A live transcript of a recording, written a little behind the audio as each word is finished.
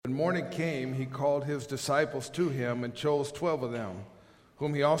morning came, he called his disciples to him and chose 12 of them,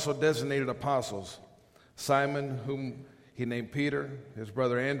 whom he also designated apostles. Simon, whom he named Peter, his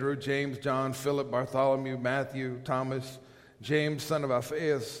brother Andrew, James, John, Philip, Bartholomew, Matthew, Thomas, James, son of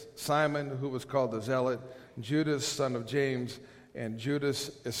Alphaeus, Simon, who was called the Zealot, Judas, son of James, and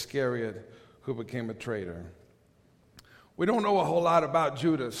Judas Iscariot, who became a traitor. We don't know a whole lot about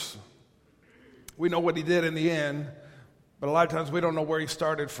Judas. We know what he did in the end, but a lot of times we don't know where he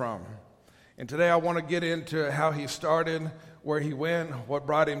started from. And today I want to get into how he started, where he went, what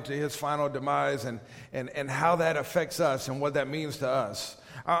brought him to his final demise, and how that affects us and what that means to us.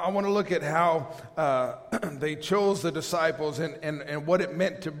 I want to look at how they chose the disciples and what it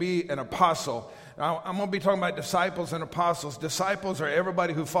meant to be an apostle. I'm going to be talking about disciples and apostles. Disciples are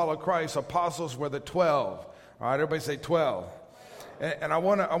everybody who followed Christ. Apostles were the 12. All right, everybody say 12. And I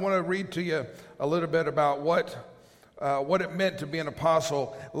want to read to you a little bit about what it meant to be an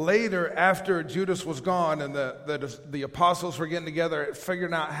apostle. Later, after Judas was gone and the apostles were getting together,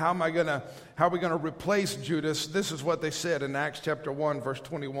 figuring out how are we going to replace Judas, this is what they said in Acts chapter 1, verse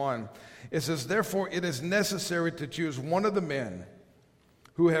 21. It says, "Therefore it is necessary to choose one of the men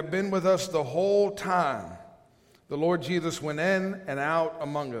who have been with us the whole time the Lord Jesus went in and out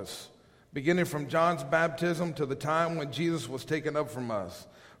among us, beginning from John's baptism to the time when Jesus was taken up from us.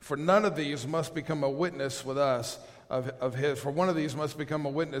 For none of these must become a witness with us of his. For one of these must become a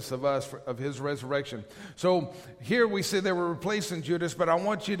witness of us of his resurrection." So here we see they were replacing Judas, but I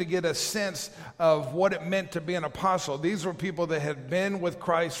want you to get a sense of what it meant to be an apostle. These were people that had been with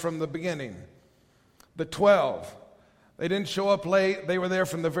Christ from the beginning. The 12. They didn't show up late. They were there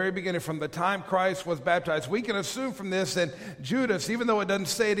from the very beginning, from the time Christ was baptized. We can assume from this that Judas, even though it doesn't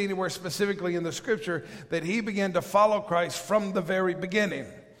say it anywhere specifically in the scripture, that he began to follow Christ from the very beginning.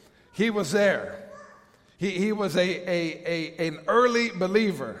 He was there. He was an early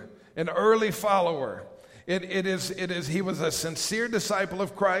believer, an early follower. He was a sincere disciple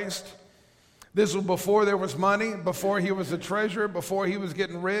of Christ. This was before there was money, before he was a treasurer, before he was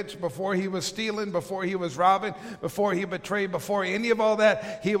getting rich, before he was stealing, before he was robbing, before he betrayed, before any of all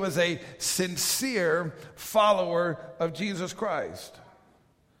that. He was a sincere follower of Jesus Christ.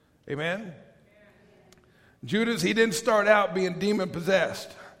 Amen? Judas, he didn't start out being demon-possessed.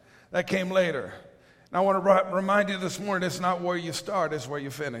 That came later. And I want to remind you this morning, it's not where you start, it's where you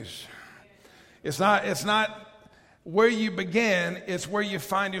finish. It's not where you begin, it's where you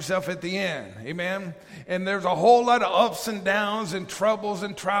find yourself at the end. Amen? And there's a whole lot of ups and downs and troubles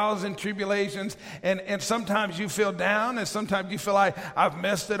and trials and tribulations. And sometimes you feel down, and sometimes you feel like, I've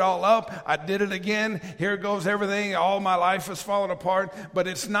messed it all up. I did it again. Here goes everything. All my life has fallen apart. But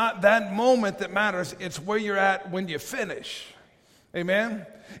it's not that moment that matters. It's where you're at when you finish. Amen?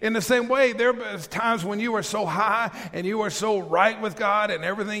 In the same way, there are times when you are so high and you are so right with God and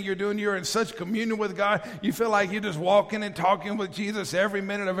everything you're doing, you're in such communion with God, you feel like you're just walking and talking with Jesus every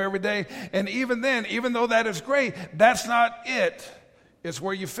minute of every day. And even then, even though that is great, that's not it. It's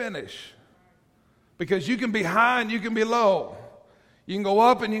where you finish. Because you can be high and you can be low. You can go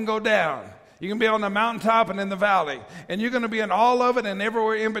up and you can go down. You can be on the mountaintop and in the valley. And you're going to be in all of it and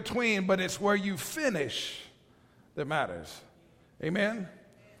everywhere in between, but it's where you finish that matters. Amen?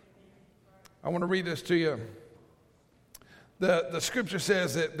 I want to read this to you. The scripture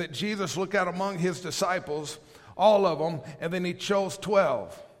says that Jesus looked out among his disciples, all of them, and then he chose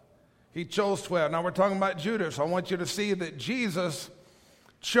 12. He chose 12. Now we're talking about Judas. I want you to see that Jesus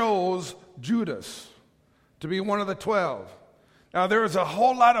chose Judas to be one of the 12. Now there is a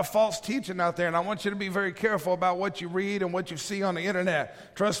whole lot of false teaching out there, and I want you to be very careful about what you read and what you see on the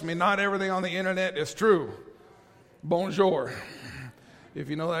internet. Trust me, not everything on the internet is true. Bonjour. If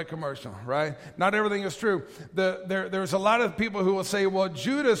you know that commercial, right? Not everything is true. There's a lot of people who will say, well,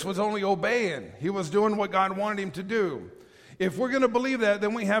 Judas was only obeying. He was doing what God wanted him to do. If we're going to believe that,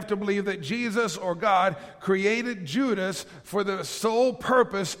 then we have to believe that Jesus or God created Judas for the sole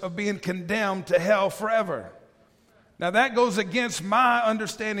purpose of being condemned to hell forever. Now that goes against my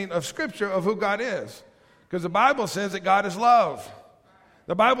understanding of Scripture of who God is. Because the Bible says that God is love.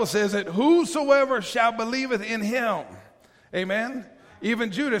 The Bible says that whosoever shall believeth in him, amen?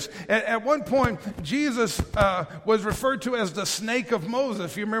 Even Judas. At one point, Jesus was referred to as the snake of Moses.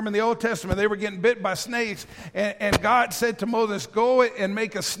 If you remember in the Old Testament, they were getting bit by snakes. And God said to Moses, go and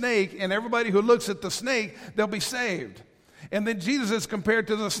make a snake, and everybody who looks at the snake, they'll be saved. And then Jesus is compared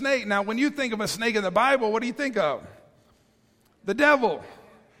to the snake. Now, when you think of a snake in the Bible, what do you think of? The devil.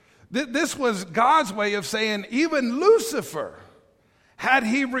 This was God's way of saying, even Lucifer, had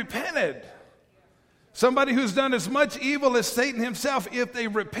he repented, somebody who's done as much evil as Satan himself, if they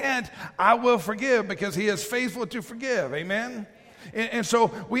repent, I will forgive, because he is faithful to forgive. Amen? And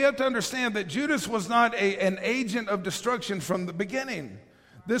so we have to understand that Judas was not an agent of destruction from the beginning.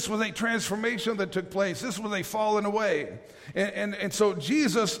 This was a transformation that took place. This was a falling away. And so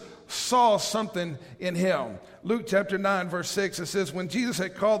Jesus saw something in him. Luke chapter 9, verse 6, it says, when Jesus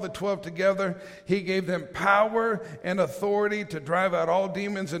had called the 12 together, he gave them power and authority to drive out all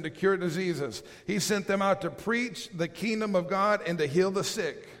demons and to cure diseases. He sent them out to preach the kingdom of God and to heal the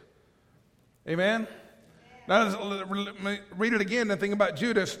sick. Amen? Now, read it again and think about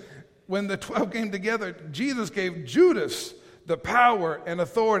Judas. When the 12 came together, Jesus gave Judas the power and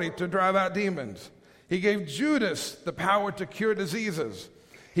authority to drive out demons. He gave Judas the power to cure diseases.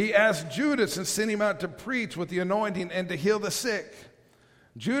 He asked Judas and sent him out to preach with the anointing and to heal the sick.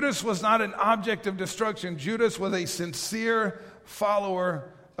 Judas was not an object of destruction. Judas was a sincere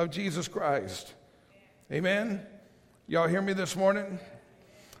follower of Jesus Christ. Amen? Y'all hear me this morning?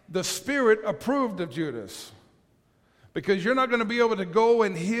 The Spirit approved of Judas, because you're not going to be able to go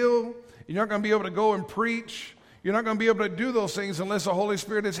and heal. You're not going to be able to go and preach. You're not going to be able to do those things unless the Holy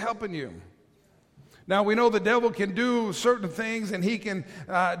Spirit is helping you. Now, we know the devil can do certain things, and he can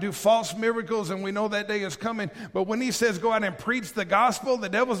do false miracles, and we know that day is coming. But when he says go out and preach the gospel, the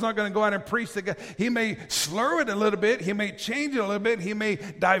devil's not going to go out and preach the gospel. He may slur it a little bit. He may change it a little bit. He may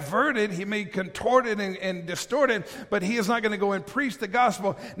divert it. He may contort it and distort it, but he is not going to go and preach the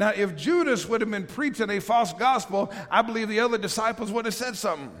gospel. Now, if Judas would have been preaching a false gospel, I believe the other disciples would have said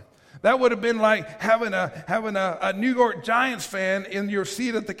something. That would have been like having a New York Giants fan in your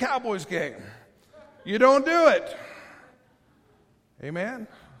seat at the Cowboys game. You don't do it. Amen?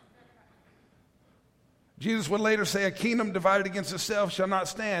 Jesus would later say, a kingdom divided against itself shall not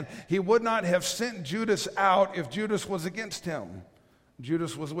stand. He would not have sent Judas out if Judas was against him.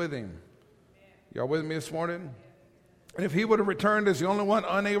 Judas was with him. Y'all with me this morning? And if he would have returned as the only one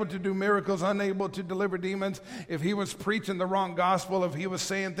unable to do miracles, unable to deliver demons, if he was preaching the wrong gospel, if he was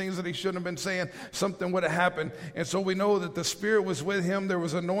saying things that he shouldn't have been saying, something would have happened. And so we know that the Spirit was with him. There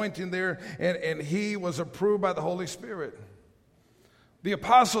was anointing there, and he was approved by the Holy Spirit. The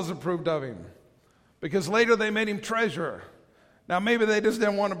apostles approved of him, because later they made him treasurer. Now maybe they just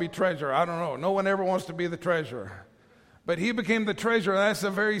didn't want to be treasurer. I don't know. No one ever wants to be the treasurer. But he became the treasurer. That's a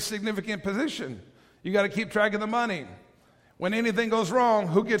very significant position. You got to keep track of the money. When anything goes wrong,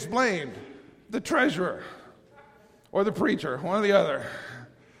 who gets blamed? The treasurer or the preacher, one or the other.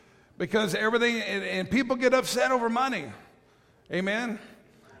 Because everything, and people get upset over money. Amen?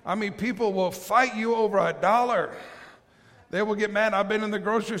 I mean, people will fight you over $1. They will get mad. I've been in the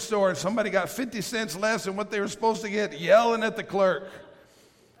grocery store and somebody got 50 cents less than what they were supposed to get, yelling at the clerk.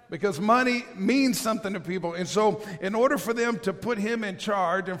 Because money means something to people. And so in order for them to put him in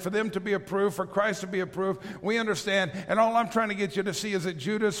charge and for them to be approved, for Christ to be approved, we understand. And all I'm trying to get you to see is that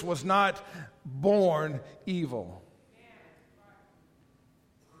Judas was not born evil.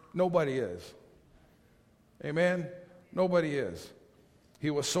 Nobody is. Amen? Nobody is. He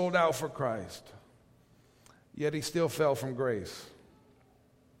was sold out for Christ. Yet he still fell from grace.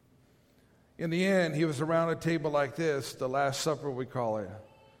 In the end, he was around a table like this, the Last Supper we call it.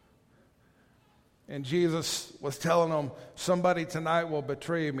 And Jesus was telling them, somebody tonight will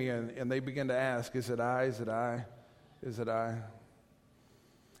betray me. And they began to ask, is it I? Is it I? Is it I?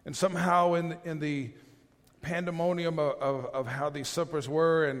 And somehow in the pandemonium of how these suppers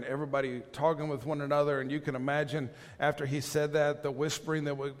were and everybody talking with one another, and you can imagine after he said that, the whispering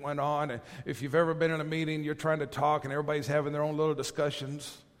that went on. And if you've ever been in a meeting, you're trying to talk and everybody's having their own little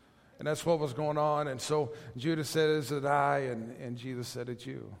discussions. And that's what was going on. And so Judas said, is it I? And Jesus said, it's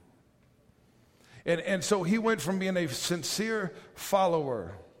you. And so he went from being a sincere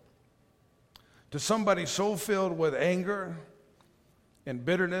follower to somebody so filled with anger and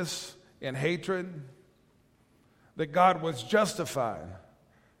bitterness and hatred that God was justified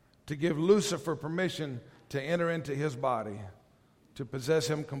to give Lucifer permission to enter into his body, to possess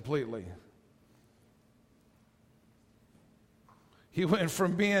him completely. He went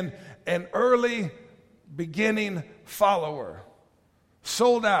from being an early beginning follower,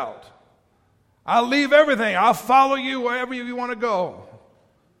 sold out. I'll leave everything. I'll follow you wherever you want to go.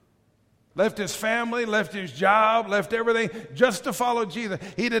 Left his family, left his job, left everything just to follow Jesus.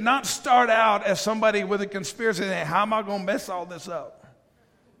 He did not start out as somebody with a conspiracy saying, how am I going to mess all this up?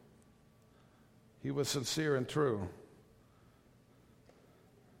 He was sincere and true.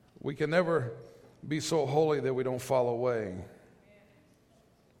 We can never be so holy that we don't fall away.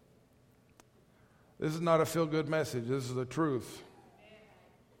 This is not a feel-good message. This is the truth.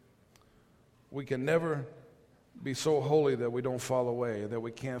 We can never be so holy that we don't fall away, that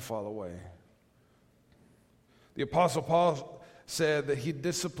we can't fall away. The Apostle Paul said that he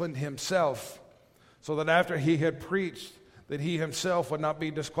disciplined himself so that after he had preached that he himself would not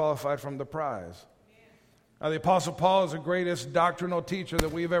be disqualified from the prize. Now, the Apostle Paul is the greatest doctrinal teacher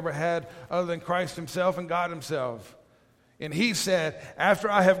that we've ever had other than Christ himself and God himself. And he said,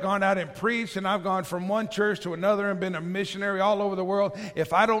 after I have gone out and preached, and I've gone from one church to another and been a missionary all over the world,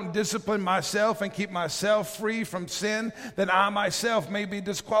 if I don't discipline myself and keep myself free from sin, then I myself may be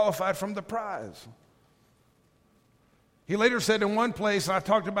disqualified from the prize. He later said in one place, and I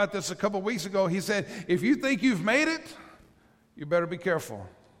talked about this a couple weeks ago, he said, if you think you've made it, you better be careful.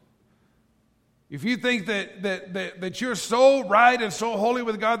 If you think that you're so right and so holy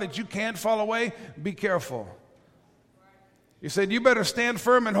with God that you can't fall away, be careful. He said, you better stand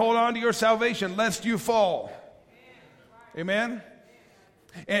firm and hold on to your salvation lest you fall. Amen?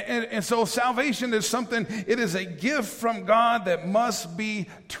 And so salvation is something, it is a gift from God that must be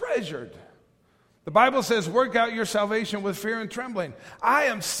treasured. The Bible says, work out your salvation with fear and trembling. I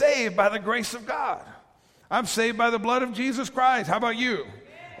am saved by the grace of God. I'm saved by the blood of Jesus Christ. How about you?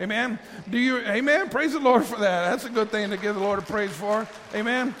 Amen. Amen. Praise the Lord for that. That's a good thing to give the Lord a praise for.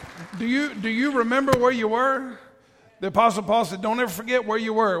 Amen. Do you remember where you were? The Apostle Paul said, don't ever forget where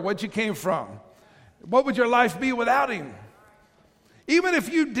you were, what you came from. What would your life be without him? Even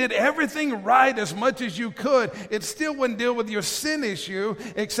if you did everything right as much as you could, it still wouldn't deal with your sin issue,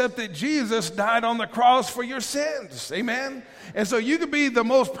 except that Jesus died on the cross for your sins. Amen? And so you could be the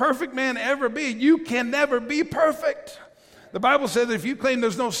most perfect man ever be. You can never be perfect. The Bible says that if you claim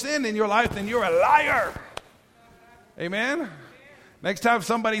there's no sin in your life, then you're a liar. Amen? Next time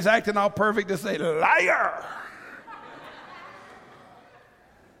somebody's acting all perfect, just say, liar.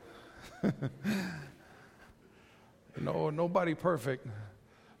 No, nobody perfect.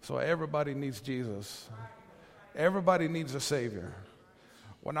 So everybody needs Jesus. Everybody needs a Savior.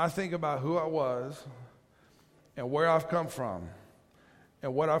 When I think about who I was and where I've come from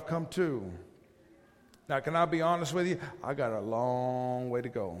and what I've come to, now can I be honest with you? I got a long way to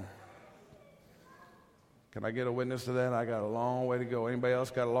go. Can I get a witness to that? I got a long way to go. Anybody else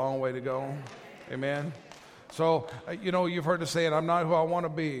got a long way to go? Amen. So, you've heard the saying, I'm not who I want to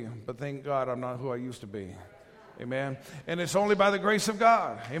be, but thank God I'm not who I used to be. Amen. And it's only by the grace of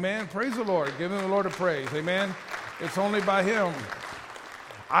God. Amen. Praise the Lord. Give him the Lord a praise. Amen. It's only by him.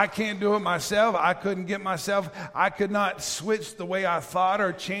 I can't do it myself. I couldn't get myself. I could not switch the way I thought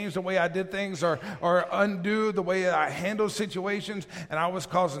or change the way I did things or undo the way I handled situations. And I was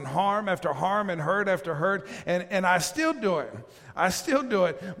causing harm after harm and hurt after hurt. And I still do it. I still do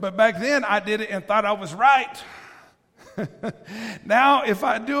it. But back then I did it and thought I was right. Now if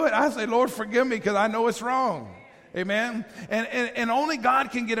I do it, I say, Lord, forgive me because I know it's wrong. Amen. And only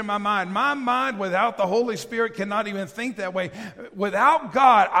God can get in my mind. My mind without the Holy Spirit cannot even think that way. Without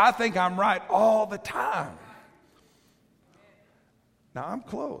God, I think I'm right all the time. Now I'm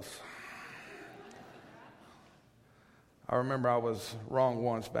close. I remember I was wrong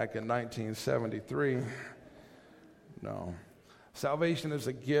once back in 1973. No. Salvation is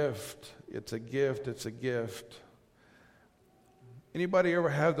a gift. It's a gift. It's a gift. Anybody ever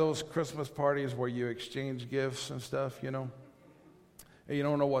have those Christmas parties where you exchange gifts and stuff, And you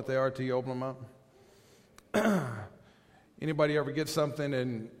don't know what they are till you open them up? Anybody ever get something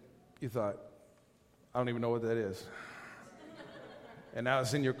and you thought, I don't even know what that is. And now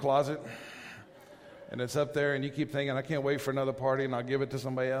it's in your closet and it's up there and you keep thinking, I can't wait for another party and I'll give it to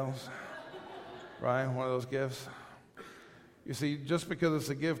somebody else. Right? One of those gifts. You see, just because it's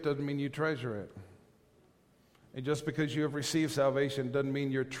a gift doesn't mean you treasure it. And just because you have received salvation doesn't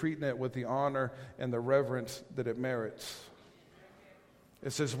mean you're treating it with the honor and the reverence that it merits.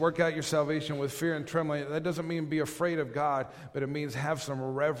 It says, work out your salvation with fear and trembling. That doesn't mean be afraid of God, but it means have some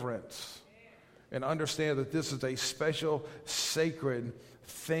reverence and understand that this is a special, sacred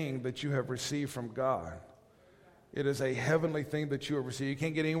thing that you have received from God. It is a heavenly thing that you have received. You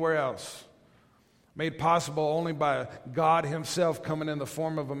can't get anywhere else. Made possible only by God himself coming in the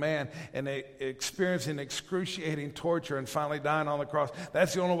form of a man and experiencing excruciating torture and finally dying on the cross.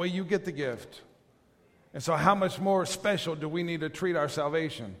 That's the only way you get the gift. And so how much more special do we need to treat our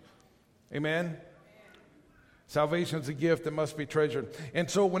salvation? Amen? Salvation is a gift that must be treasured. And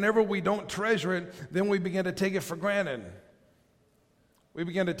so whenever we don't treasure it, then we begin to take it for granted. We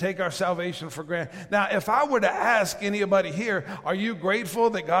begin to take our salvation for granted. Now, if I were to ask anybody here, are you grateful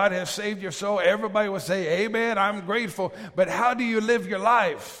that God has saved your soul? Everybody would say, amen, I'm grateful. But how do you live your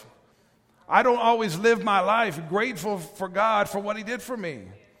life? I don't always live my life grateful for God for what he did for me.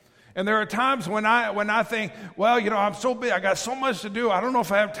 And there are times when I think, well, I'm so busy. I got so much to do. I don't know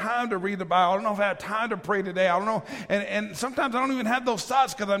if I have time to read the Bible. I don't know if I have time to pray today. I don't know. And sometimes I don't even have those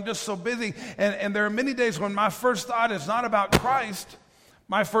thoughts because I'm just so busy. And there are many days when my first thought is not about Christ.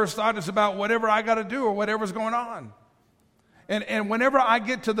 My first thought is about whatever I got to do or whatever's going on. And whenever I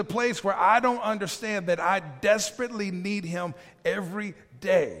get to the place where I don't understand that I desperately need him every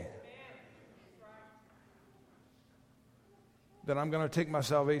day, then I'm going to take my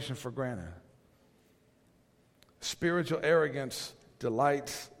salvation for granted. Spiritual arrogance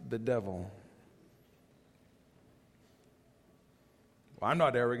delights the devil. Well, I'm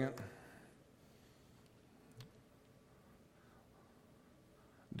not arrogant.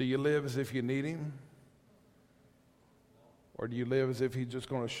 Do you live as if you need him? Or do you live as if he's just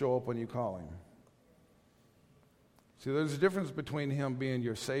going to show up when you call him? See, there's a difference between him being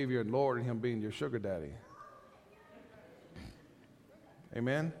your Savior and Lord and him being your sugar daddy.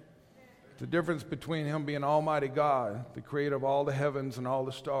 Amen? The difference between him being Almighty God, the creator of all the heavens and all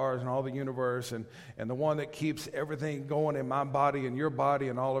the stars and all the universe, and the one that keeps everything going in my body and your body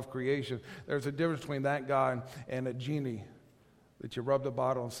and all of creation. There's a difference between that God and a genie that you rub the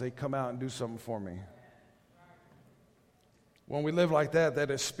bottle and say, come out and do something for me. When we live like that, that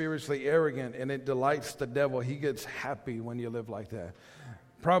is spiritually arrogant, and it delights the devil. He gets happy when you live like that.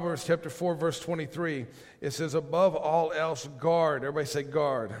 Proverbs chapter 4, verse 23, it says, above all else, guard. Everybody say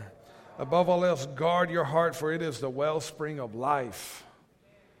guard. Above all else, guard your heart, for it is the wellspring of life.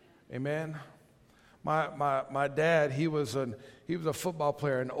 Amen. My dad, he was a football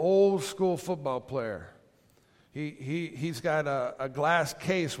player, an old school football player. He's got a glass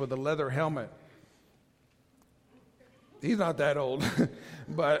case with a leather helmet. He's not that old,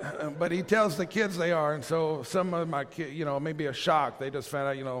 but he tells the kids they are, and so some of my kids, maybe a shock. They just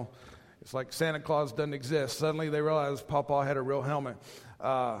found out, it's like Santa Claus doesn't exist. Suddenly they realized Papa had a real helmet.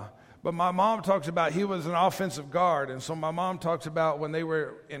 But my mom talks about he was an offensive guard, and so my mom talks about when they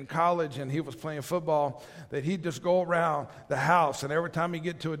were in college and he was playing football, that he'd just go around the house, and every time he'd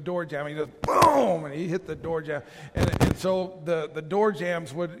get to a door jam, he just boom, and he hit the door jam. And so the door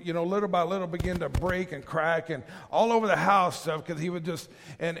jams would, little by little begin to break and crack and all over the house stuff, because he would just,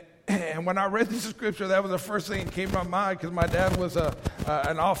 and when I read this scripture, that was the first thing that came to my mind, because my dad was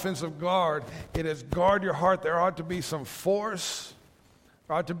an offensive guard. It is guard your heart. There ought to be some force.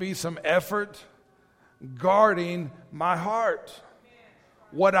 There ought to be some effort guarding my heart.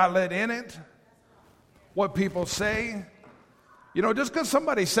 What I let in it, what people say. Just because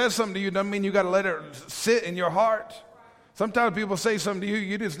somebody says something to you doesn't mean you got to let it sit in your heart. Sometimes people say something to you,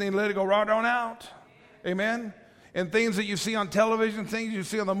 you just need to let it go right on out. Amen? And things that you see on television, things you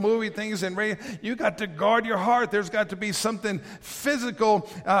see on the movie, things in radio, you got to guard your heart. There's got to be something physical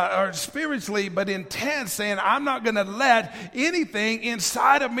or spiritually, but intense, saying, I'm not going to let anything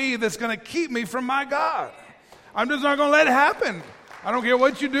inside of me that's going to keep me from my God. I'm just not going to let it happen. I don't care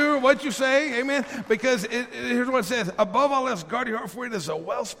what you do or what you say, amen, because here's what it says, above all else, guard your heart, for it is a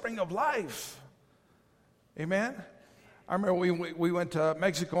wellspring of life. Amen? I remember we went to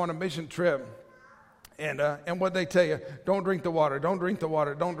Mexico on a mission trip. And what they tell you, don't drink the water, don't drink the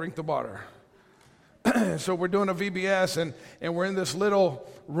water, don't drink the water. So we're doing a VBS, and we're in this little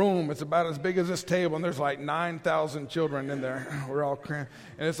room. It's about as big as this table, and there's like 9,000 children in there. We're all cramped.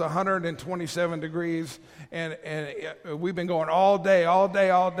 And it's 127 degrees, and we've been going all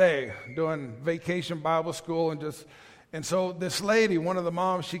day, doing vacation Bible school, and so this lady, one of the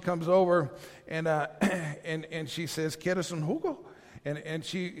moms, she comes over, and she says, ¿Quieres un jugo? And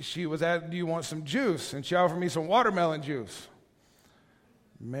she was at, do you want some juice? And she offered me some watermelon juice.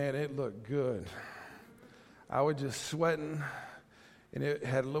 Man, it looked good. I was just sweating, and it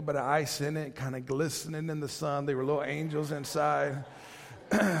had a little bit of ice in it, kind of glistening in the sun. There were little angels inside.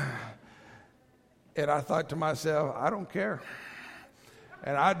 And I thought to myself, I don't care.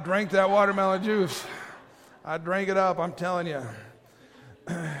 And I drank that watermelon juice. I drank it up, I'm telling you.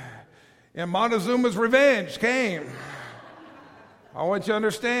 And Montezuma's revenge came. I want you to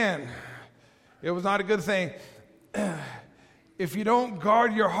understand, it was not a good thing. If you don't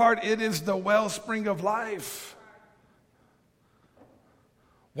guard your heart, it is the wellspring of life.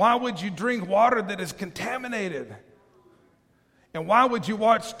 Why would you drink water that is contaminated? And why would you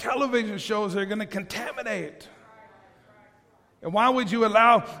watch television shows that are going to contaminate? And why would you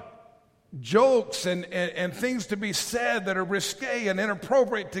allow jokes and things to be said that are risque and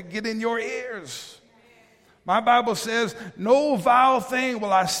inappropriate to get in your ears? My Bible says, no vile thing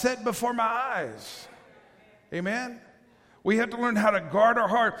will I set before my eyes. Amen? We have to learn how to guard our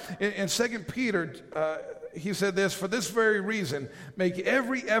heart. In 2 Peter, he said this, for this very reason, make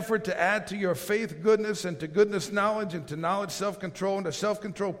every effort to add to your faith goodness, and to goodness knowledge, and to knowledge self-control, and to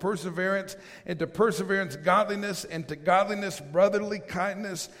self-control perseverance, and to perseverance godliness, and to godliness brotherly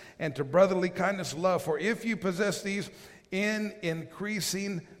kindness, and to brotherly kindness love. For if you possess these in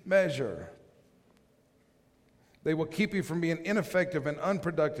increasing measure, they will keep you from being ineffective and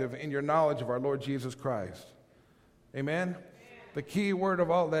unproductive in your knowledge of our Lord Jesus Christ. Amen? The key word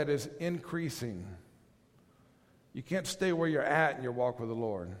of all that is increasing. You can't stay where you're at in your walk with the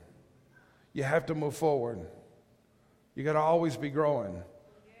Lord. You have to move forward. You got to always be growing.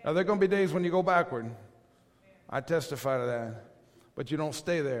 Now, there are going to be days when you go backward. I testify to that. But you don't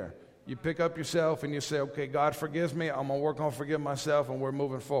stay there. You pick up yourself and you say, okay, God forgives me. I'm going to work on forgiving myself, and we're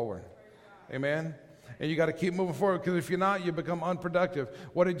moving forward. Amen? And you got to keep moving forward, because if you're not, you become unproductive.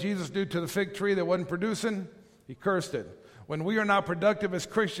 What did Jesus do to the fig tree that wasn't producing? He cursed it. When we are not productive as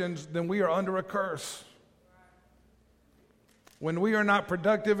Christians, then we are under a curse. When we are not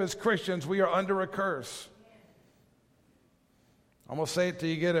productive as Christians, we are under a curse. I'm going to say it till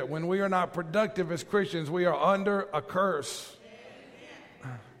you get it. When we are not productive as Christians, we are under a curse.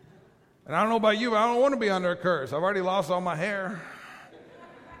 And I don't know about you, but I don't want to be under a curse. I've already lost all my hair.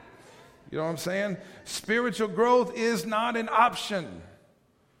 You know what I'm saying? Spiritual growth is not an option.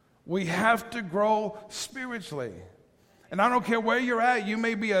 We have to grow spiritually. And I don't care where you're at. You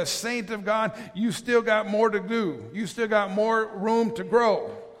may be a saint of God. You still got more to do. You still got more room to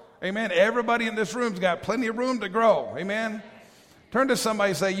grow. Amen. Everybody in this room's got plenty of room to grow. Amen. Turn to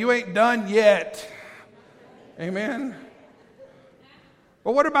somebody and say, you ain't done yet. Amen.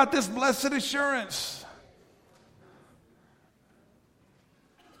 But what about this blessed assurance?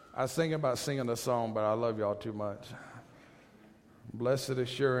 I was thinking about singing the song, but I love y'all too much. Blessed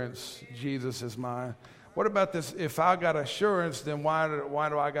assurance, Jesus is mine. What about this? If I got assurance, then why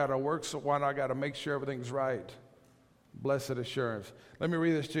do I got to work? So why do I got to make sure everything's right? Blessed assurance. Let me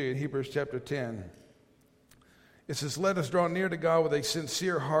read this to you in Hebrews chapter 10. It says, let us draw near to God with a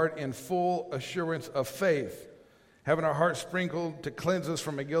sincere heart in full assurance of faith, having our hearts sprinkled to cleanse us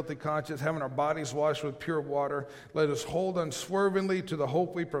from a guilty conscience, having our bodies washed with pure water. Let us hold unswervingly to the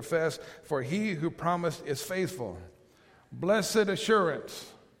hope we profess, for he who promised is faithful. Blessed assurance.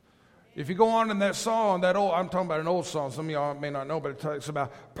 If you go on in that song, I'm talking about an old song, some of y'all may not know, but it talks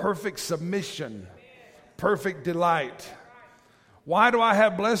about perfect submission, perfect delight. Why do I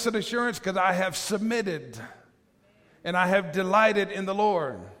have blessed assurance? Because I have submitted and I have delighted in the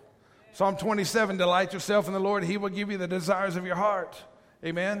Lord. Psalm 27, delight yourself in the Lord. He will give you the desires of your heart.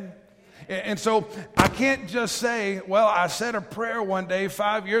 Amen. And so I can't just say, well, I said a prayer one day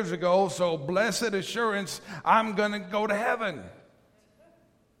 5 years ago, so blessed assurance, I'm going to go to heaven.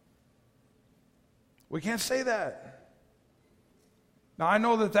 We can't say that. Now, I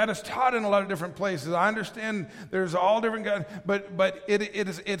know that is taught in a lot of different places. I understand there's all different kinds, but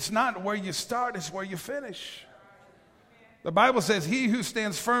it's not where you start, it's where you finish. The Bible says, he who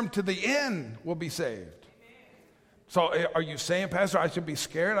stands firm to the end will be saved. So are you saying, Pastor, I should be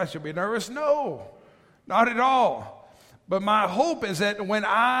scared? I should be nervous? No, not at all. But my hope is that when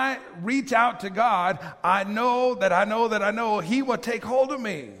I reach out to God, I know he will take hold of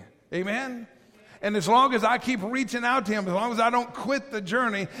me. Amen? And as long as I keep reaching out to him, as long as I don't quit the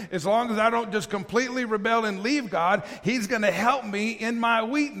journey, as long as I don't just completely rebel and leave God, he's going to help me in my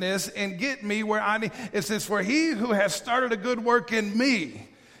weakness and get me where I need. It says, for he who has started a good work in me,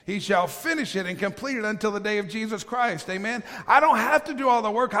 he shall finish it and complete it until the day of Jesus Christ. Amen. I don't have to do all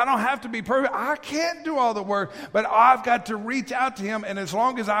the work. I don't have to be perfect. I can't do all the work, but I've got to reach out to him. And as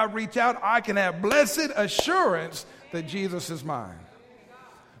long as I reach out, I can have blessed assurance that Jesus is mine.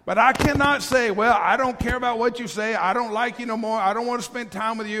 But I cannot say, well, I don't care about what you say. I don't like you no more. I don't want to spend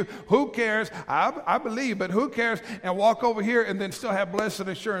time with you. Who cares? I believe, but who cares? And walk over here and then still have blessed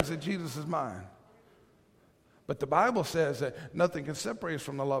assurance that Jesus is mine. But the Bible says that nothing can separate us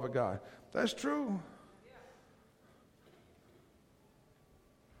from the love of God. That's true.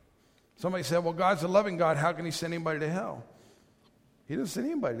 Somebody said, well, God's a loving God. How can he send anybody to hell? He doesn't send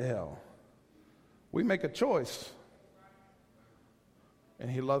anybody to hell. We make a choice. And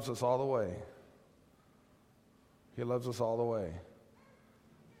he loves us all the way. He loves us all the way.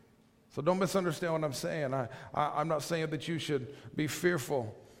 So don't misunderstand what I'm saying. I'm not saying that you should be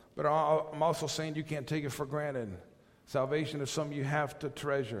fearful, but I'm also saying you can't take it for granted. Salvation is something you have to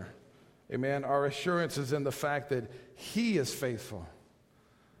treasure. Amen. Our assurance is in the fact that he is faithful,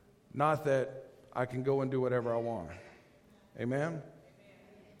 not that I can go and do whatever I want. Amen.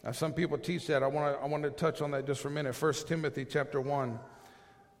 Now, some people teach that. I want to touch on that just for a minute. 1 Timothy chapter 1.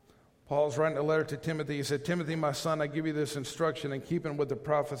 Paul's writing a letter to Timothy. He said, Timothy, my son, I give you this instruction in keeping with the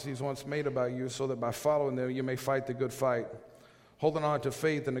prophecies once made about you, so that by following them you may fight the good fight, holding on to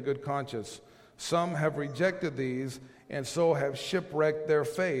faith and a good conscience. Some have rejected these and so have shipwrecked their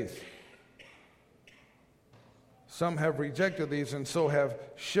faith. Some have rejected these and so have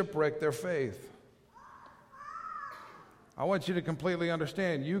shipwrecked their faith. I want you to completely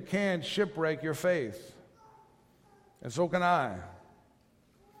understand, you can shipwreck your faith. And so can I.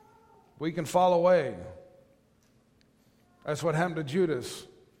 We can fall away. That's what happened to Judas.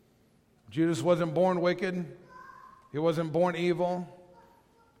 Judas wasn't born wicked. He wasn't born evil.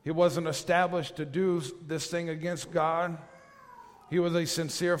 He wasn't established to do this thing against God. He was a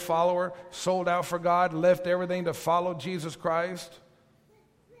sincere follower, sold out for God, left everything to follow Jesus Christ.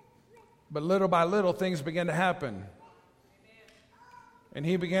 But little by little, things began to happen. And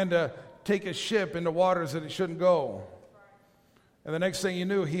he began to take his ship into waters that it shouldn't go. And the next thing you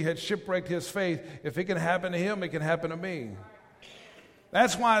knew, he had shipwrecked his faith. If it can happen to him, it can happen to me.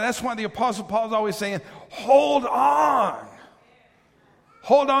 That's why the Apostle Paul is always saying, hold on.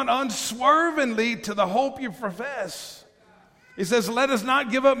 Hold on unswervingly to the hope you profess. He says, let us not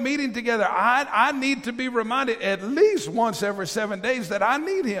give up meeting together. I need to be reminded at least once every 7 days that I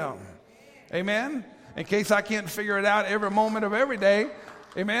need him. Amen? In case I can't figure it out every moment of every day.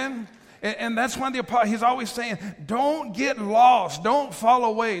 Amen? And that's why he's always saying, don't get lost. Don't fall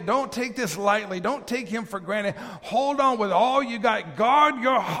away. Don't take this lightly. Don't take him for granted. Hold on with all you got. Guard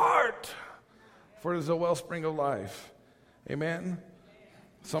your heart, for it is a wellspring of life. Amen?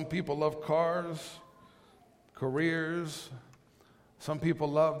 Some people love cars, careers. Some people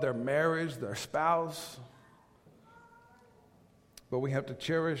love their marriage, their spouse. But we have to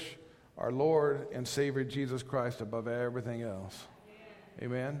cherish our Lord and Savior Jesus Christ above everything else.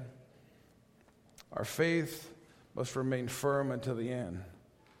 Amen? Our faith must remain firm until the end.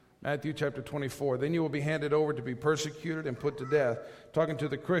 Matthew chapter 24. Then you will be handed over to be persecuted and put to death. Talking to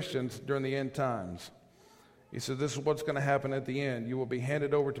the Christians during the end times. He said, this is what's going to happen at the end. You will be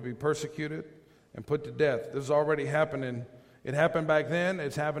handed over to be persecuted and put to death. This is already happening. It happened back then.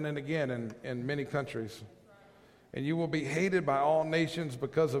 It's happening again in many countries. And you will be hated by all nations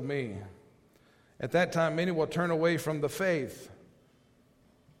because of me. At that time, many will turn away from the faith.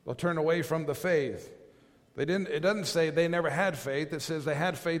 They'll turn away from the faith. It doesn't say they never had faith. It says they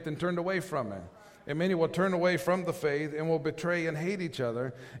had faith and turned away from it. And many will turn away from the faith and will betray and hate each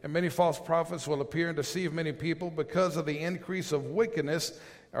other. And many false prophets will appear and deceive many people because of the increase of wickedness.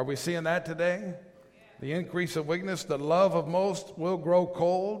 Are we seeing that today? The increase of wickedness, the love of most will grow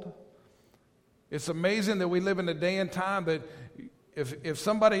cold. It's amazing that we live in a day and time that if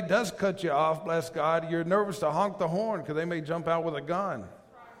somebody does cut you off, bless God, you're nervous to honk the horn because they may jump out with a gun.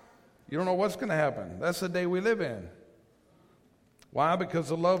 You don't know what's going to happen. That's the day we live in. Why? Because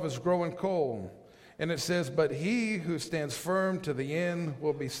the love is growing cold. And it says, but he who stands firm to the end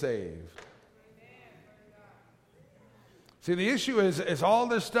will be saved. See, the issue is all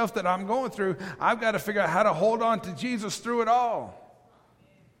this stuff that I'm going through, I've got to figure out how to hold on to Jesus through it all.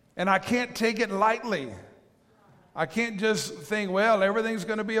 And I can't take it lightly. I can't just think, well, everything's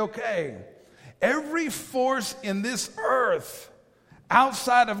going to be okay. Every force in this earth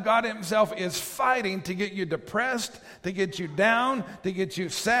outside of God himself is fighting to get you depressed, to get you down, to get you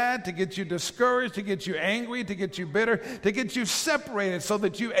sad, to get you discouraged, to get you angry, to get you bitter, to get you separated so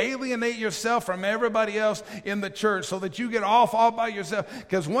that you alienate yourself from everybody else in the church, so that you get off all by yourself.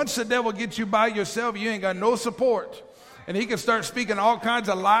 Because once the devil gets you by yourself, you ain't got no support. And he can start speaking all kinds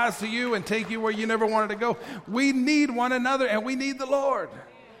of lies to you and take you where you never wanted to go. We need one another and we need the Lord.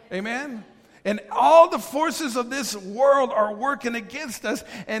 Amen? And all the forces of this world are working against us,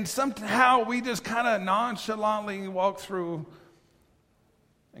 and somehow we just kind of nonchalantly walk through.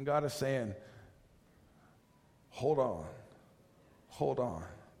 And God is saying, hold on. Hold on.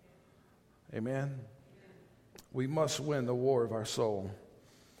 Amen? We must win the war of our soul.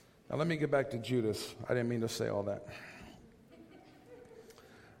 Now let me get back to Judas. I didn't mean to say all that.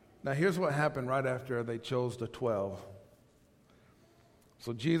 Now here's what happened right after they chose the 12.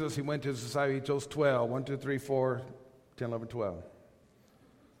 So Jesus, he went to his disciples, he chose 12. 1, 2, 3, 4, 10, 11, 12.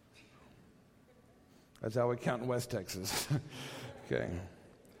 That's how we count in West Texas. Okay.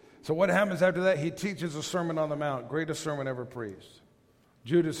 So what happens after that? He teaches a Sermon on the Mount, greatest sermon ever preached.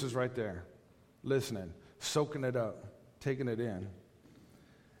 Judas is right there, listening, soaking it up, taking it in.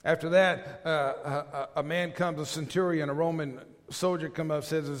 After that, a man comes, a centurion, a Roman soldier comes up,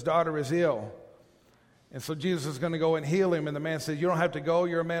 says his daughter is ill. And so Jesus is going to go and heal him. And the man says, you don't have to go.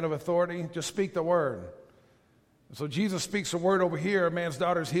 You're a man of authority. Just speak the word. And so Jesus speaks the word over here. A man's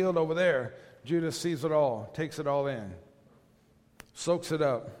daughter's healed over there. Judas sees it all, takes it all in, soaks it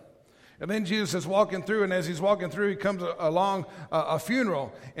up. And then Jesus is walking through, and as he's walking through, he comes along a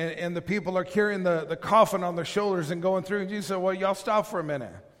funeral. And the people are carrying the coffin on their shoulders and going through. And Jesus said, well, y'all stop for a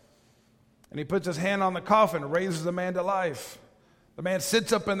minute. And he puts his hand on the coffin, raises the man to life. The man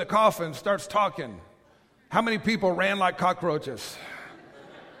sits up in the coffin, starts talking. How many people ran like cockroaches?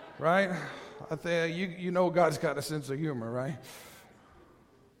 Right? I think you know God's got a sense of humor, right?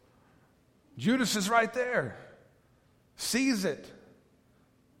 Judas is right there. Sees it.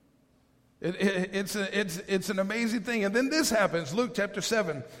 It's an amazing thing. And then this happens, Luke chapter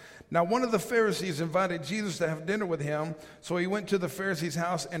 7. Now one of the Pharisees invited Jesus to have dinner with him, so he went to the Pharisee's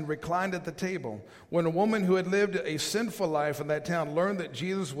house and reclined at the table. When a woman who had lived a sinful life in that town learned that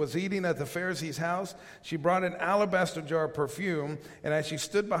Jesus was eating at the Pharisee's house, she brought an alabaster jar of perfume, and as she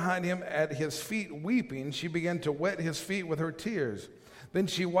stood behind him at his feet weeping, she began to wet his feet with her tears. Then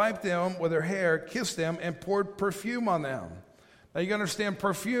she wiped them with her hair, kissed them, and poured perfume on them. Now you understand,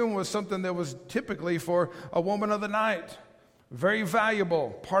 perfume was something that was typically for a woman of the night. Very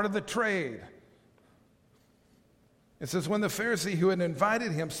valuable, part of the trade. It says, when the Pharisee who had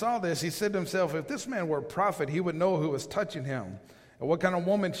invited him saw this, he said to himself, if this man were a prophet, he would know who was touching him and what kind of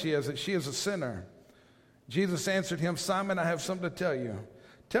woman she is, that she is a sinner. Jesus answered him, Simon, I have something to tell you.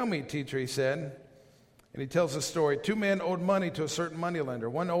 Tell me, teacher, he said. And he tells the story. 2 men owed money to a certain moneylender.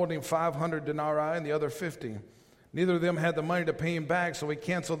 One owed him 500 denarii and the other 50. Neither of them had the money to pay him back, so he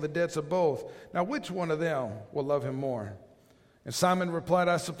canceled the debts of both. Now, which one of them will love him more? And Simon replied,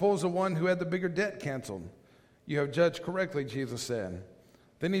 I suppose the one who had the bigger debt canceled. You have judged correctly, Jesus said.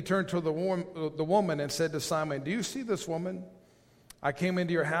 Then he turned to the woman and said to Simon, do you see this woman? I came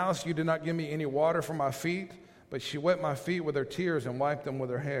into your house. You did not give me any water for my feet, but she wet my feet with her tears and wiped them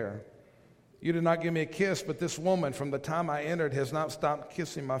with her hair. You did not give me a kiss, but this woman, from the time I entered, has not stopped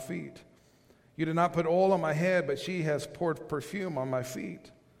kissing my feet. You did not put oil on my head, but she has poured perfume on my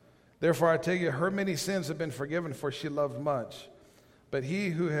feet. Therefore, I tell you, her many sins have been forgiven, for she loved much. But he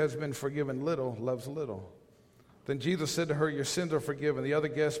who has been forgiven little loves little. Then Jesus said to her, your sins are forgiven. The other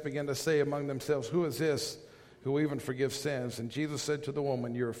guests began to say among themselves, who is this who even forgives sins? And Jesus said to the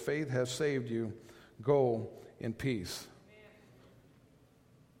woman, your faith has saved you. Go in peace.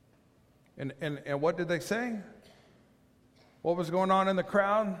 And what did they say? What was going on in the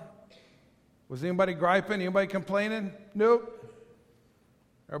crowd? Was anybody griping? Anybody complaining? Nope.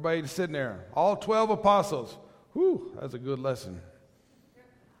 Everybody sitting there. All 12 apostles. Whew, that's a good lesson.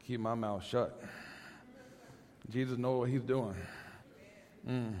 Keep my mouth shut. Jesus knows what he's doing.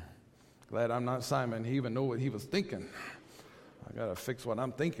 Glad I'm not Simon. He even knew what he was thinking. I got to fix what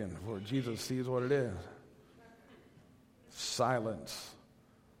I'm thinking before Jesus sees what it is. Silence.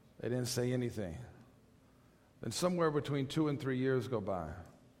 They didn't say anything. Then somewhere between 2 and 3 years go by.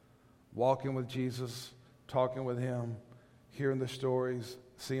 Walking with Jesus, talking with him, hearing the stories,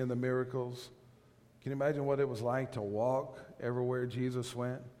 seeing the miracles. Can you imagine what it was like to walk everywhere Jesus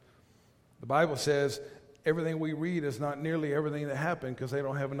went? The Bible says everything we read is not nearly everything that happened because they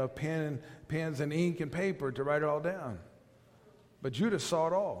don't have enough pens and ink and paper to write it all down. But Judas saw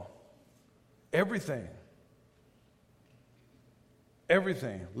it all. Everything.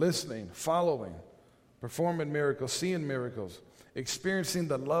 Everything. Listening, following, performing miracles, seeing miracles, experiencing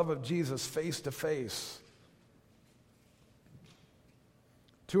the love of Jesus face to face.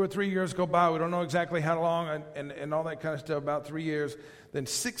 2 or 3 years go by. We don't know exactly how long and all that kind of stuff, about 3 years. Then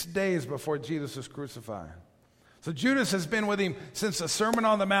 6 days before Jesus is crucified. So Judas has been with him since the Sermon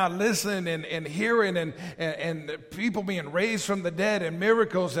on the Mount, listening and hearing and people being raised from the dead and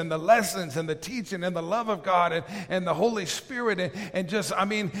miracles and the lessons and the teaching and the love of God and the Holy Spirit and just,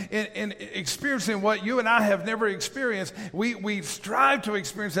 in experiencing what you and I have never experienced. We strive to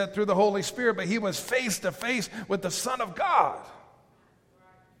experience that through the Holy Spirit, but he was face to face with the Son of God.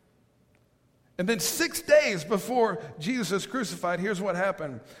 And then 6 days before Jesus is crucified, here's what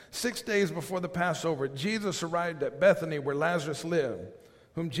happened. 6 days before the Passover, Jesus arrived at Bethany where Lazarus lived,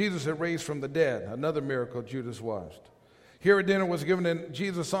 whom Jesus had raised from the dead, another miracle Judas watched. Here a dinner was given in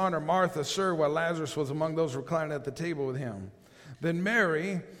Jesus' honor. Martha served while Lazarus was among those reclining at the table with him. Then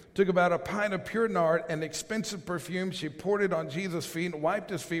Mary took about a pint of pure nard, an expensive perfume. She poured it on Jesus' feet and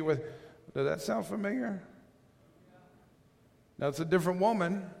wiped his feet with, does that sound familiar? Now it's a different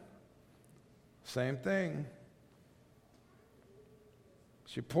woman. Same thing.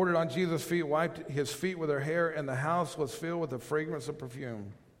 She poured it on Jesus' feet, wiped his feet with her hair, and the house was filled with the fragrance of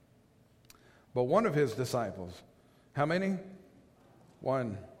perfume. But one of his disciples, how many?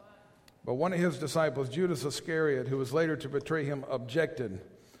 One. But one of his disciples, Judas Iscariot, who was later to betray him, objected.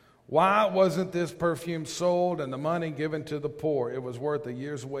 Why wasn't this perfume sold and the money given to the poor? It was worth a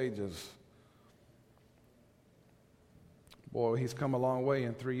year's wages. Boy, he's come a long way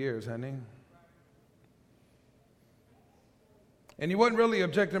in 3 years, hasn't he? And he wasn't really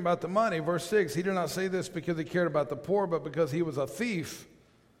objecting about the money. Verse 6, he did not say this because he cared about the poor, but because he was a thief.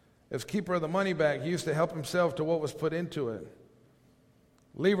 As keeper of the money bag, he used to help himself to what was put into it.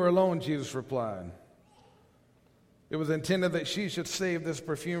 Leave her alone, Jesus replied. It was intended that she should save this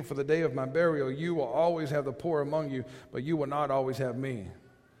perfume for the day of my burial. You will always have the poor among you, but you will not always have me.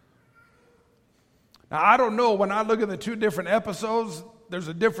 Now, I don't know, when I look at the two different episodes, there's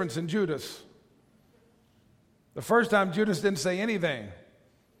a difference in Judas. The first time Judas didn't say anything.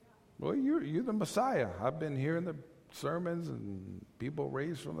 Well, you're the Messiah. I've been hearing the sermons and people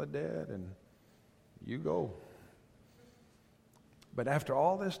raised from the dead, and you go. But after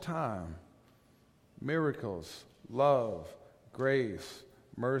all this time, miracles, love, grace,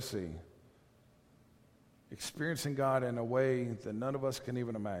 mercy, experiencing God in a way that none of us can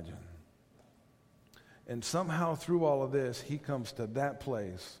even imagine. And somehow through all of this, he comes to that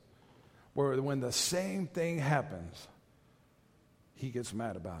place where when the same thing happens, he gets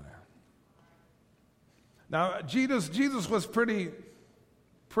mad about it. Now, Jesus was pretty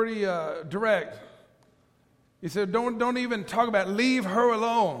direct. He said, don't even talk about it. Leave her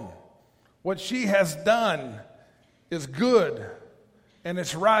alone. What she has done is good and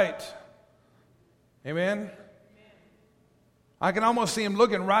it's right. Amen? I can almost see him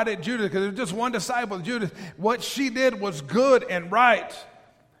looking right at Judas, because there's just one disciple, Judas. What she did was good and right.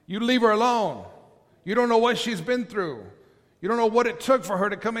 You leave her alone. You don't know what she's been through. You don't know what it took for her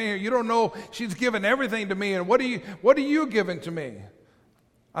to come in here. You don't know she's given everything to me. And what are you giving to me?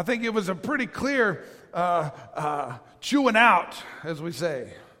 I think it was a pretty clear chewing out, as we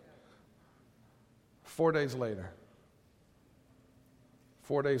say. 4 days later.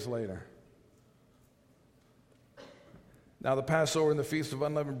 4 days later. Now the Passover and the Feast of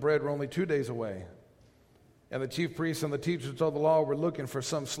Unleavened Bread were only 2 days away. And the chief priests and the teachers of the law were looking for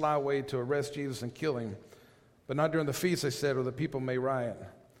some sly way to arrest Jesus and kill him. But not during the feast, they said, or the people may riot.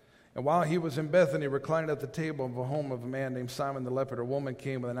 And while he was in Bethany, reclining at the table of a home of a man named Simon the leper, a woman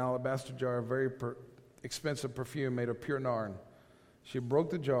came with an alabaster jar of very expensive perfume made of pure nard. She broke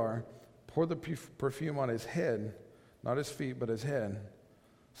the jar, poured the perfume on his head, not his feet, but his head.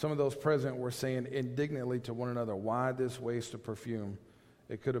 Some of those present were saying indignantly to one another, "Why this waste of perfume?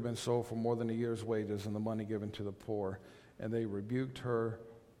 It could have been sold for more than a year's wages and the money given to the poor." And they rebuked her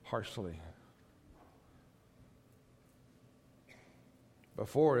harshly.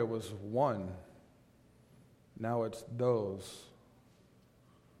 Before it was one, now it's those.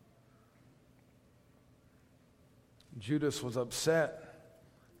 Judas was upset.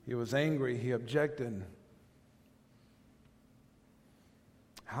 He was angry. He objected.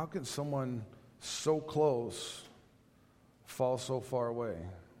 How can someone so close fall so far away?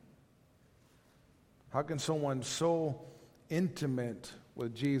 How can someone so intimate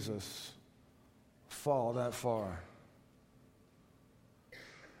with Jesus fall that far?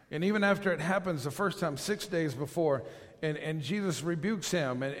 And even after it happens the first time, 6 days before, and Jesus rebukes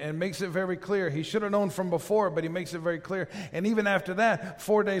him and makes it very clear. He should have known from before, but he makes it very clear. And even after that,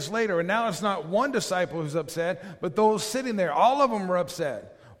 4 days later, and now it's not one disciple who's upset, but those sitting there, all of them were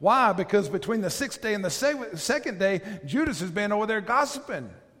upset. Why? Because between the 6th day and the second day, Judas has been over there gossiping.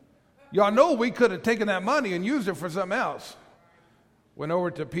 Y'all know we could have taken that money and used it for something else. Went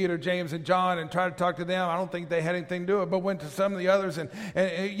over to Peter, James, and John and tried to talk to them. I don't think they had anything to do with it, but went to some of the others. And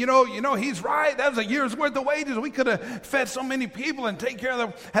you know, he's right. That was a year's worth of wages. We could have fed so many people and take care of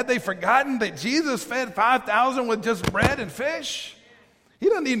them. Had they forgotten that Jesus fed 5,000 with just bread and fish? He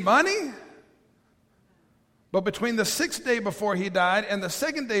doesn't need money. But between the 6th day before he died and the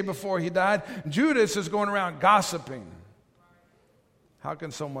 2nd day before he died, Judas is going around gossiping. How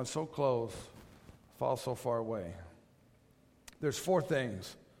can someone so close fall so far away? There's 4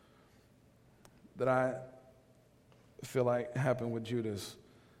 things that I feel like happened with Judas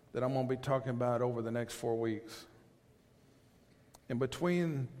that I'm going to be talking about over the next 4 weeks. And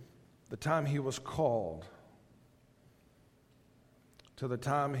between the time he was called to the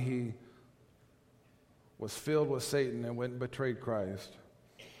time he was filled with Satan and went and betrayed Christ,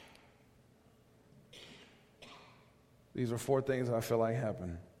 these are 4 things that I feel like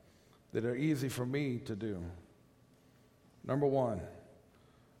happened that are easy for me to do. Number 1,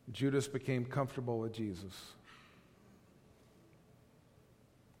 Judas became comfortable with Jesus.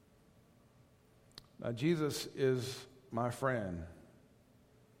 Now, Jesus is my friend,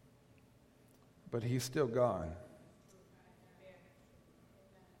 but he's still God.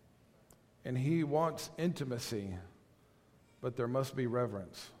 And he wants intimacy, but there must be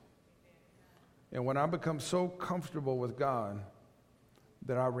reverence. And when I become so comfortable with God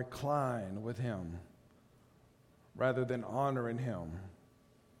that I recline with him rather than honoring him.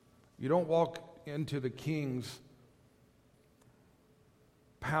 You don't walk into the king's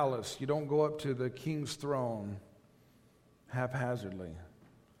palace. You don't go up to the king's throne haphazardly.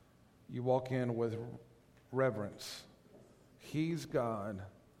 You walk in with reverence. He's God.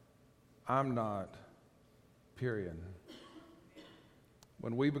 I'm not. Period.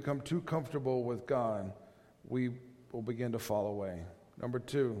 When we become too comfortable with God, we will begin to fall away. Number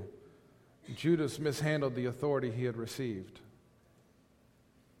 2, Judas mishandled the authority he had received.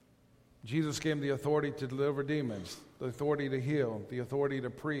 Jesus gave him the authority to deliver demons, the authority to heal, the authority to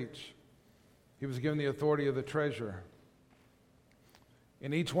preach. He was given the authority of the treasurer.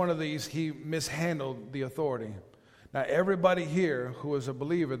 In each one of these, he mishandled the authority. Now, everybody here who is a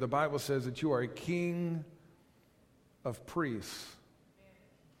believer, the Bible says that you are a king of priests.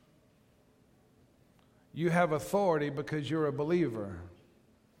 You have authority because you're a believer.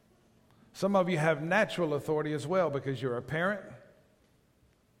 Some of you have natural authority as well because you're a parent,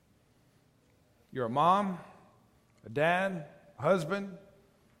 you're a mom, a dad, a husband,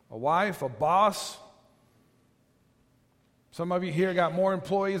 a wife, a boss. Some of you here got more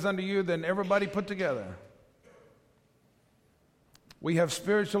employees under you than everybody put together. We have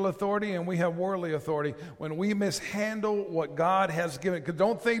spiritual authority and we have worldly authority. When we mishandle what God has given, because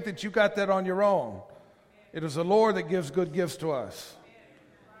don't think that you got that on your own. It is the Lord that gives good gifts to us.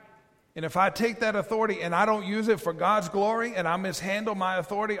 And if I take that authority and I don't use it for God's glory and I mishandle my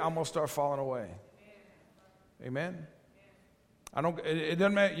authority, I'm going to start falling away. Amen? It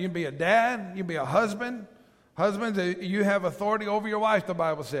doesn't matter. You can be a dad, you can be a husband. Husbands, you have authority over your wife, the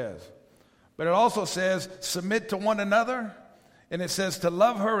Bible says. But it also says, submit to one another. And it says to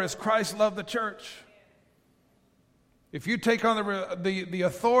love her as Christ loved the church. If you take on the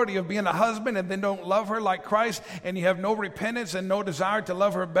authority of being a husband and then don't love her like Christ, and you have no repentance and no desire to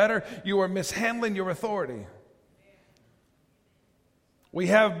love her better, you are mishandling your authority. We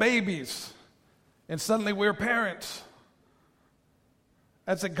have babies, and suddenly we're parents.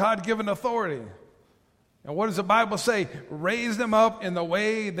 That's a God-given authority. And what does the Bible say? Raise them up in the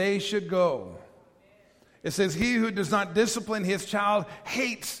way they should go. It says, he who does not discipline his child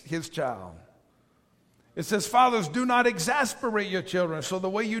hates his child. It says, fathers, do not exasperate your children. So the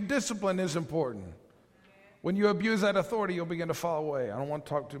way you discipline is important. When you abuse that authority, you'll begin to fall away. I don't want to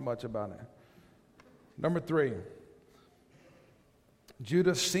talk too much about it. Number 3,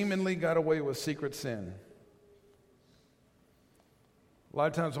 Judas seemingly got away with secret sin. A lot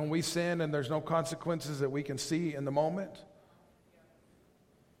of times when we sin and there's no consequences that we can see in the moment,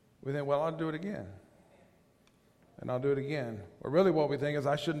 we think, well, I'll do it again. And I'll do it again. But really what we think is,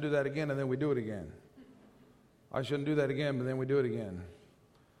 I shouldn't do that again, and then we do it again. I shouldn't do that again, but then we do it again.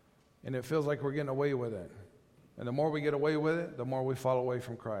 And it feels like we're getting away with it. And the more we get away with it, the more we fall away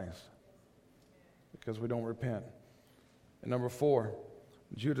from Christ. Because we don't repent. And number 4,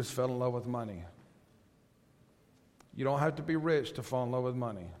 Judas fell in love with money. You don't have to be rich to fall in love with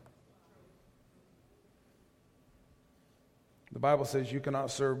money. The Bible says you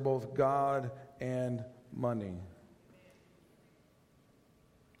cannot serve both God and money.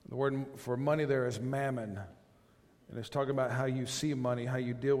 The word for money there is mammon. And it's talking about how you see money, how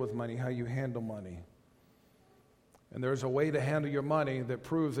you deal with money, how you handle money. And there's a way to handle your money that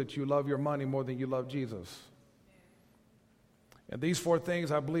proves that you love your money more than you love Jesus. And these 4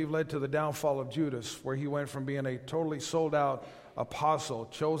 things, I believe, led to the downfall of Judas, where he went from being a totally sold out apostle,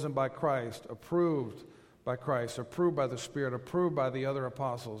 chosen by Christ, approved by Christ, approved by the Spirit, approved by the other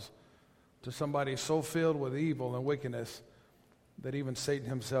apostles, to somebody so filled with evil and wickedness that even Satan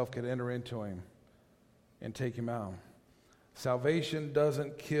himself could enter into him and take him out. Salvation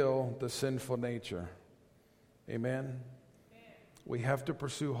doesn't kill the sinful nature. Amen? We have to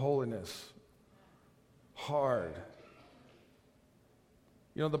pursue holiness hard.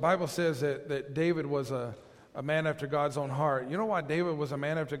 You know, the Bible says that David was a man after God's own heart. You know why David was a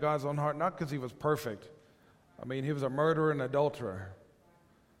man after God's own heart? Not because he was perfect. I mean, he was a murderer and adulterer.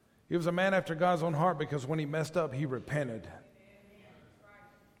 He was a man after God's own heart because when he messed up, he repented.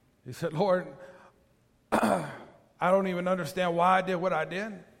 He said, Lord, I don't even understand why I did what I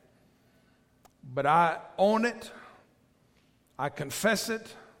did, but I own it, I confess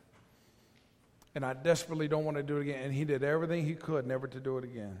it, and I desperately don't want to do it again. And he did everything he could never to do it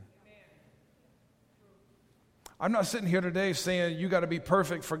again. I'm not sitting here today saying you got to be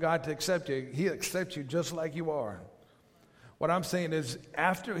perfect for God to accept you. He accepts you just like you are. What I'm saying is,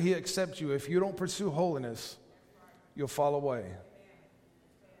 after he accepts you, if you don't pursue holiness, you'll fall away.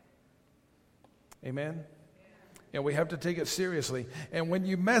 Amen? And we have to take it seriously. And when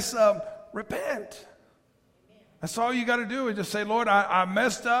you mess up, repent. That's all you got to do is just say, Lord, I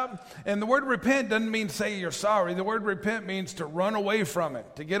messed up. And the word repent doesn't mean say you're sorry. The word repent means to run away from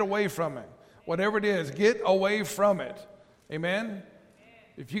it, to get away from it. Whatever it is, get away from it. Amen?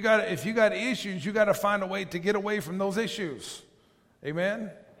 If you got issues, you got to find a way to get away from those issues. Amen?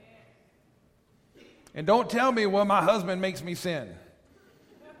 And don't tell me, well, my husband makes me sin.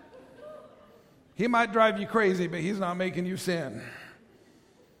 He might drive you crazy, but he's not making you sin.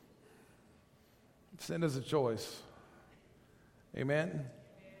 Sin is a choice. Amen?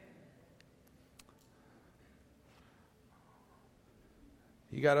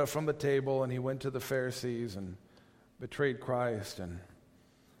 he got up from the table and he went to the Pharisees and betrayed Christ. And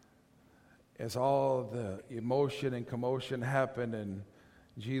as all the emotion and commotion happened and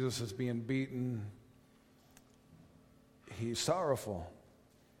Jesus is being beaten, he's sorrowful.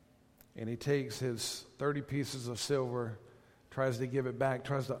 And he takes his 30 pieces of silver, tries to give it back,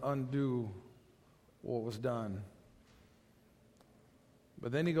 tries to undo what was done.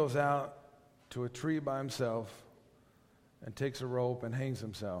 But then he goes out to a tree by himself and takes a rope and hangs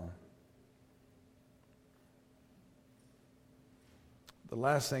himself. The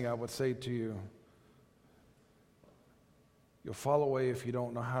last thing I would say to you, you'll fall away if you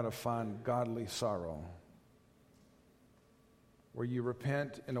don't know how to find godly sorrow, where you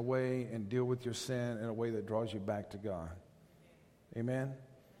repent in a way and deal with your sin in a way that draws you back to God. Amen?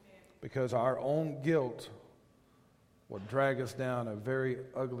 Because our own guilt will drag us down a very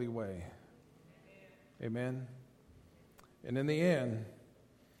ugly way. Amen? And in the end,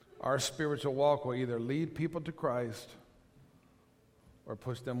 our spiritual walk will either lead people to Christ or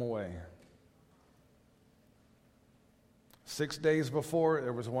push them away. 6 days before,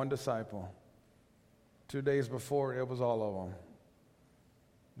 there was one disciple. 2 days before, it was all of them.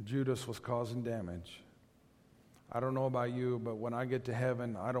 Judas was causing damage. I don't know about you, but when I get to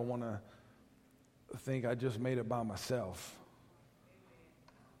heaven, I don't want to think I just made it by myself.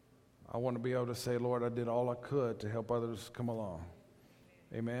 I want to be able to say, Lord, I did all I could to help others come along.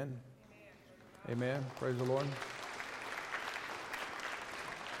 Amen? Amen. Praise the Lord.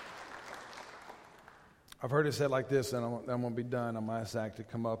 I've heard it said like this, and I'm going to be done. I'm going to ask Zach to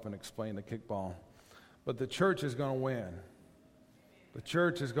come up and explain the kickball. But the church is going to win. The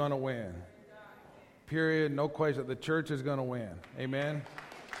church is going to win. Period. No question. The church is going to win. Amen.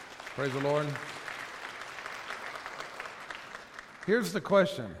 Praise the Lord. Here's the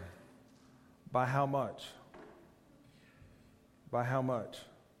question. By how much? By how much?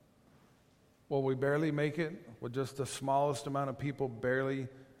 Will we barely make it? Will just the smallest amount of people barely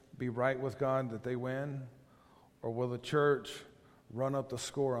be right with God that they win? Or will the church run up the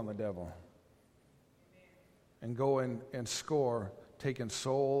score on the devil and go and score, taking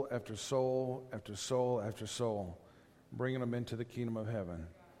soul after soul after soul after soul, bringing them into the kingdom of heaven?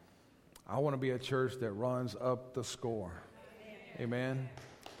 I want to be a church that runs up the score. Amen.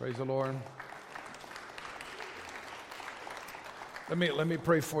 Praise the Lord. Let me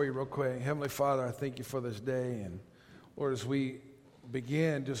pray for you real quick. Heavenly Father, I thank you for this day. And Lord, as we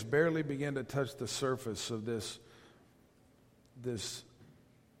just barely begin to touch the surface of this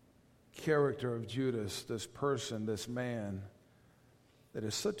character of Judas, this person, this man, that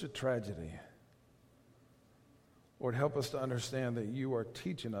is such a tragedy. Lord, help us to understand that you are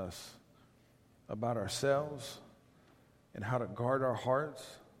teaching us about ourselves and how to guard our hearts,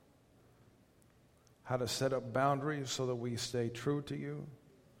 how to set up boundaries so that we stay true to you,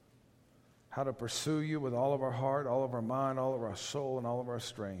 how to pursue you with all of our heart, all of our mind, all of our soul, and all of our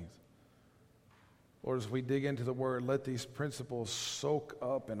strength. Lord, as we dig into the Word, let these principles soak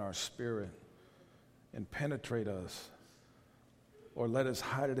up in our spirit and penetrate us. Or let us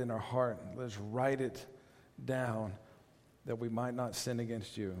hide it in our heart. Let us write it down that we might not sin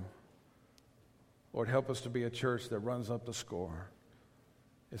against you. Lord, help us to be a church that runs up the score.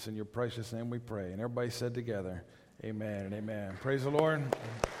 It's in your precious name we pray. And everybody said together, amen and amen. Praise the Lord.